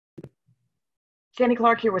Jenny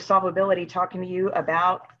Clark here with Solvability, talking to you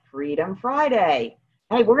about Freedom Friday.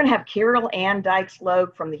 Hey, we're going to have Carol Ann Dykes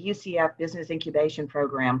Loeb from the UCF Business Incubation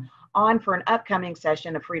Program on for an upcoming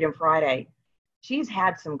session of Freedom Friday. She's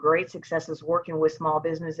had some great successes working with small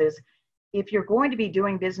businesses. If you're going to be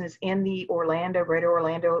doing business in the greater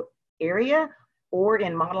Orlando area, or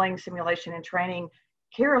in modeling, simulation, and training,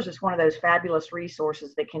 Carol's just one of those fabulous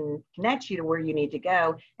resources that can connect you to where you need to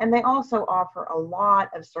go. And they also offer a lot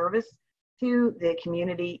of service to the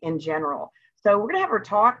community in general. So we're going to have her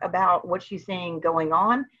talk about what she's seeing going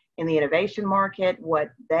on in the innovation market, what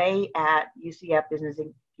they at UCF Business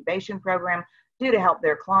Incubation Program do to help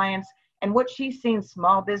their clients, and what she's seen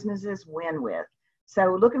small businesses win with.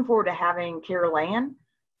 So looking forward to having Carol Ann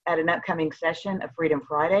at an upcoming session of Freedom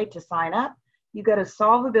Friday. To sign up, you go to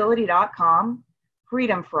solvability.com,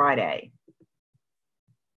 Freedom Friday.